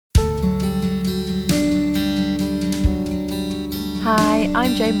Hi,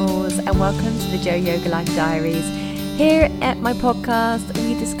 I'm Jo Moores and welcome to the Jo Yoga Life Diaries. Here at my podcast,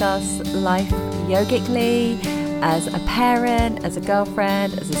 we discuss life yogically, as a parent, as a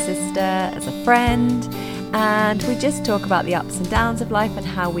girlfriend, as a sister, as a friend, and we just talk about the ups and downs of life and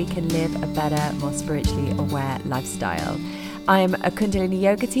how we can live a better, more spiritually aware lifestyle. I'm a Kundalini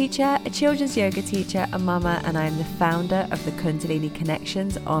yoga teacher, a children's yoga teacher, a mama, and I'm the founder of the Kundalini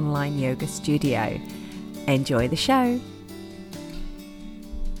Connections online yoga studio. Enjoy the show.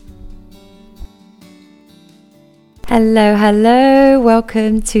 Hello.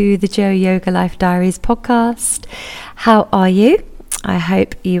 Welcome to the Jo Yoga Life Diaries podcast. How are you? I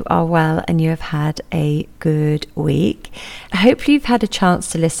hope you are well and you have had a good week. Hopefully you've had a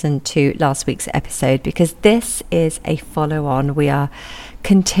chance to listen to last week's episode because this is a follow-on. We are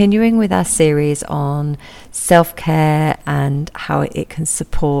continuing with our series on self-care and how it can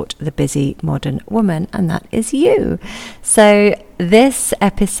support the busy modern woman, and that is you. So this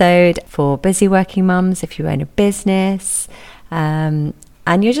episode for busy working mums, if you own a business,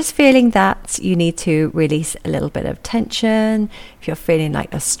 and you're just feeling that you need to release a little bit of tension, if you're feeling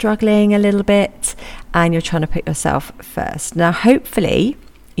like you're struggling a little bit and you're trying to put yourself first. Now, hopefully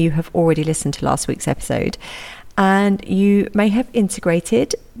you have already listened to last week's episode and you may have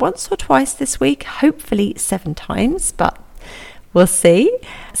integrated once or twice this week, hopefully 7 times, but we'll see,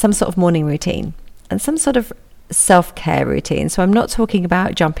 some sort of morning routine and some sort of self-care routine. So I'm not talking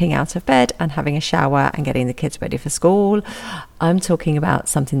about jumping out of bed and having a shower and getting the kids ready for school. I'm talking about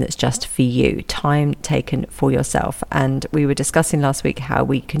something that's just for you, time taken for yourself. And we were discussing last week how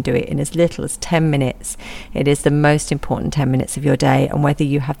we can do it in as little as 10 minutes. It is the most important 10 minutes of your day, and whether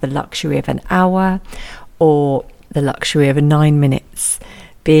you have the luxury of an hour or the luxury of 9 minutes,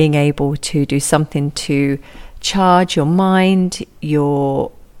 being able to do something to charge your mind,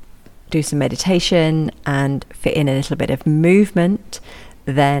 do some meditation and fit in a little bit of movement,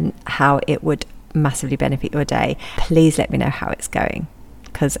 then how it would massively benefit your day. Please let me know how it's going,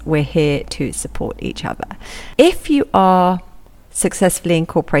 because we're here to support each other. If you are successfully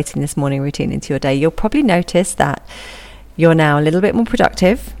incorporating this morning routine into your day, you'll probably notice that you're now a little bit more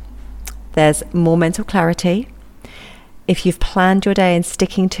productive. There's more mental clarity. If you've planned your day and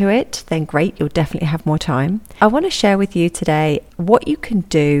sticking to it, then great, you'll definitely have more time. I want to share with you today what you can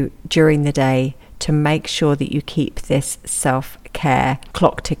do during the day to make sure that you keep this self-care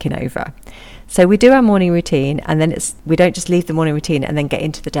clock ticking over. So we do our morning routine, and then we don't just leave the morning routine and then get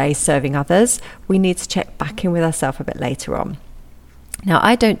into the day serving others. We need to check back in with ourselves a bit later on. Now,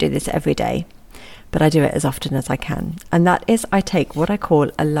 I don't do this every day, but I do it as often as I can. And that is, I take what I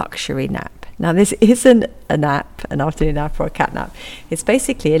call a luxury nap. Now, this isn't a nap, an afternoon nap or a cat nap. It's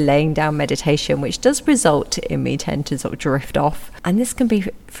basically a laying down meditation, which does result in me tend to sort of drift off. And this can be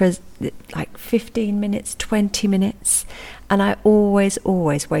for like 15 minutes, 20 minutes. And I always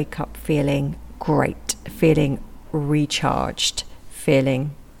wake up feeling great, feeling recharged,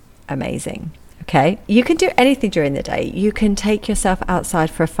 feeling amazing. Okay, you can do anything during the day. You can take yourself outside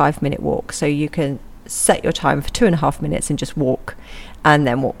for a 5-minute walk. So you can set your time for 2.5 minutes and just walk and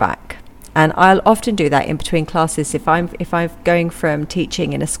then walk back. And I'll often do that in between classes. If I'm going from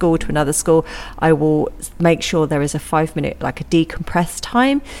teaching in a school to another school, I will make sure there is a 5-minute, like a decompress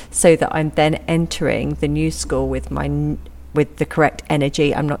time, so that I'm then entering the new school with the correct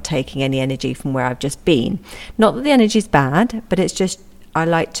energy. I'm not taking any energy from where I've just been. Not that the energy is bad, but it's just I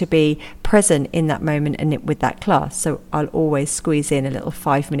like to be present in that moment and with that class. So I'll always squeeze in a little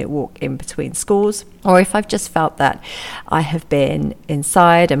 5-minute walk in between schools. Or if I've just felt that I have been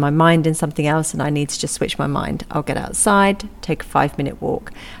inside and my mind in something else and I need to just switch my mind, I'll get outside, take a 5-minute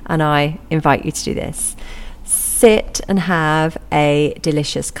walk. And I invite you to do this. Sit and have a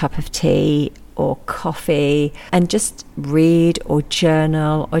delicious cup of tea or coffee and just read or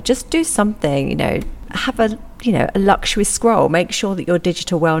journal or just do something, have a luxury scroll. Make sure that your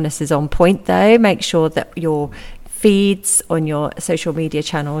digital wellness is on point though. Make sure that your feeds on your social media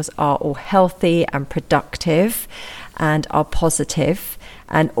channels are all healthy and productive and are positive.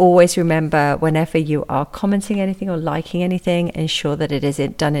 And always remember, whenever you are commenting anything or liking anything, ensure that it is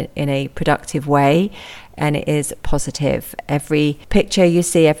done in a productive way and it is positive. Every picture you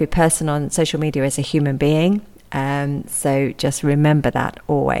see, every person on social media is a human being. So just remember that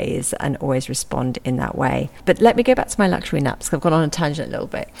always, and always respond in that way. But let me go back to my luxury naps, because I've gone on a tangent a little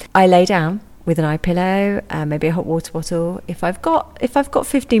bit. I lay down with an eye pillow, maybe a hot water bottle. If I've got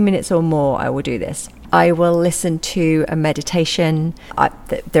 15 minutes or more, I will do this. I will listen to a meditation.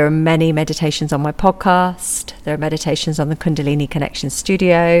 There are many meditations on my podcast. There are meditations on the Kundalini Connection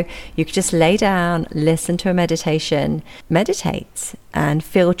Studio. You could just lay down, listen to a meditation, meditate, and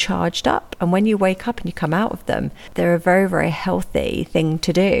feel charged up. And when you wake up and you come out of them, they're a very, very healthy thing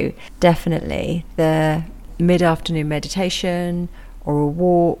to do. Definitely the mid-afternoon meditation or a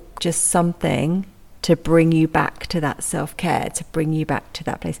walk, just something to bring you back to that self-care, to bring you back to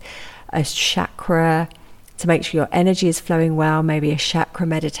that place. A chakra, to make sure your energy is flowing well, maybe a chakra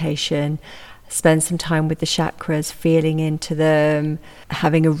meditation. Spend some time with the chakras, feeling into them,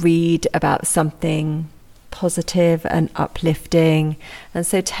 having a read about something positive and uplifting. And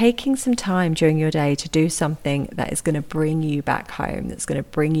so taking some time during your day to do something that is going to bring you back home, that's going to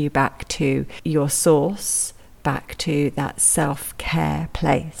bring you back to your source, back to that self-care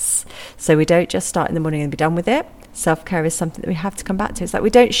place. So we don't just start in the morning and be done with it. Self-care is something that we have to come back to. It's like we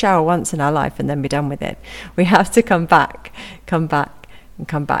don't shower once in our life and then be done with it. We have to come back.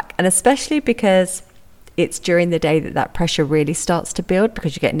 And especially because it's during the day that pressure really starts to build,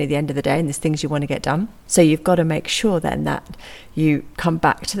 because you're getting near the end of the day and there's things you want to get done. So you've got to make sure then that you come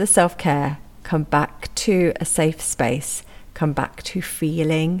back to the self-care, come back to a safe space, come back to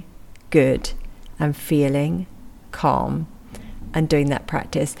feeling good and feeling calm and doing that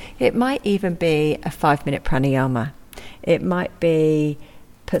practice. It might even be a 5-minute pranayama. It might be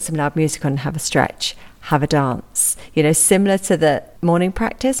put some loud music on and have a stretch, have a dance, similar to the morning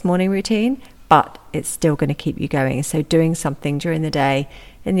practice, morning routine, but it's still going to keep you going. So doing something during the day,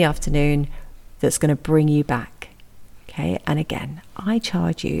 in the afternoon, that's going to bring you back. Okay. And again, I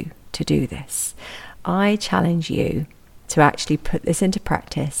charge you to do this. I challenge you to actually put this into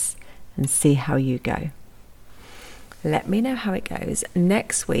practice and see how you go. Let me know how it goes.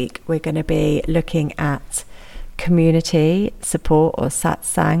 Next week, we're going to be looking at community support, or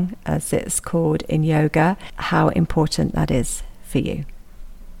satsang, as it's called in yoga, how important that is for you.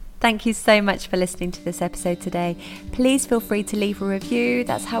 Thank you so much for listening to this episode today. Please feel free to leave a review.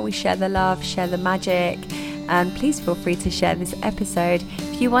 That's how we share the love, share the magic. And please feel free to share this episode.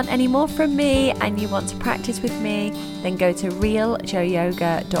 If you want any more from me and you want to practice with me, then go to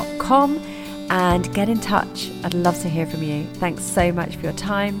realjoyoga.com and get in touch. I'd love to hear from you. Thanks so much for your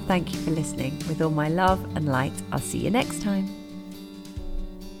time. Thank you for listening. With all my love and light, I'll see you next time.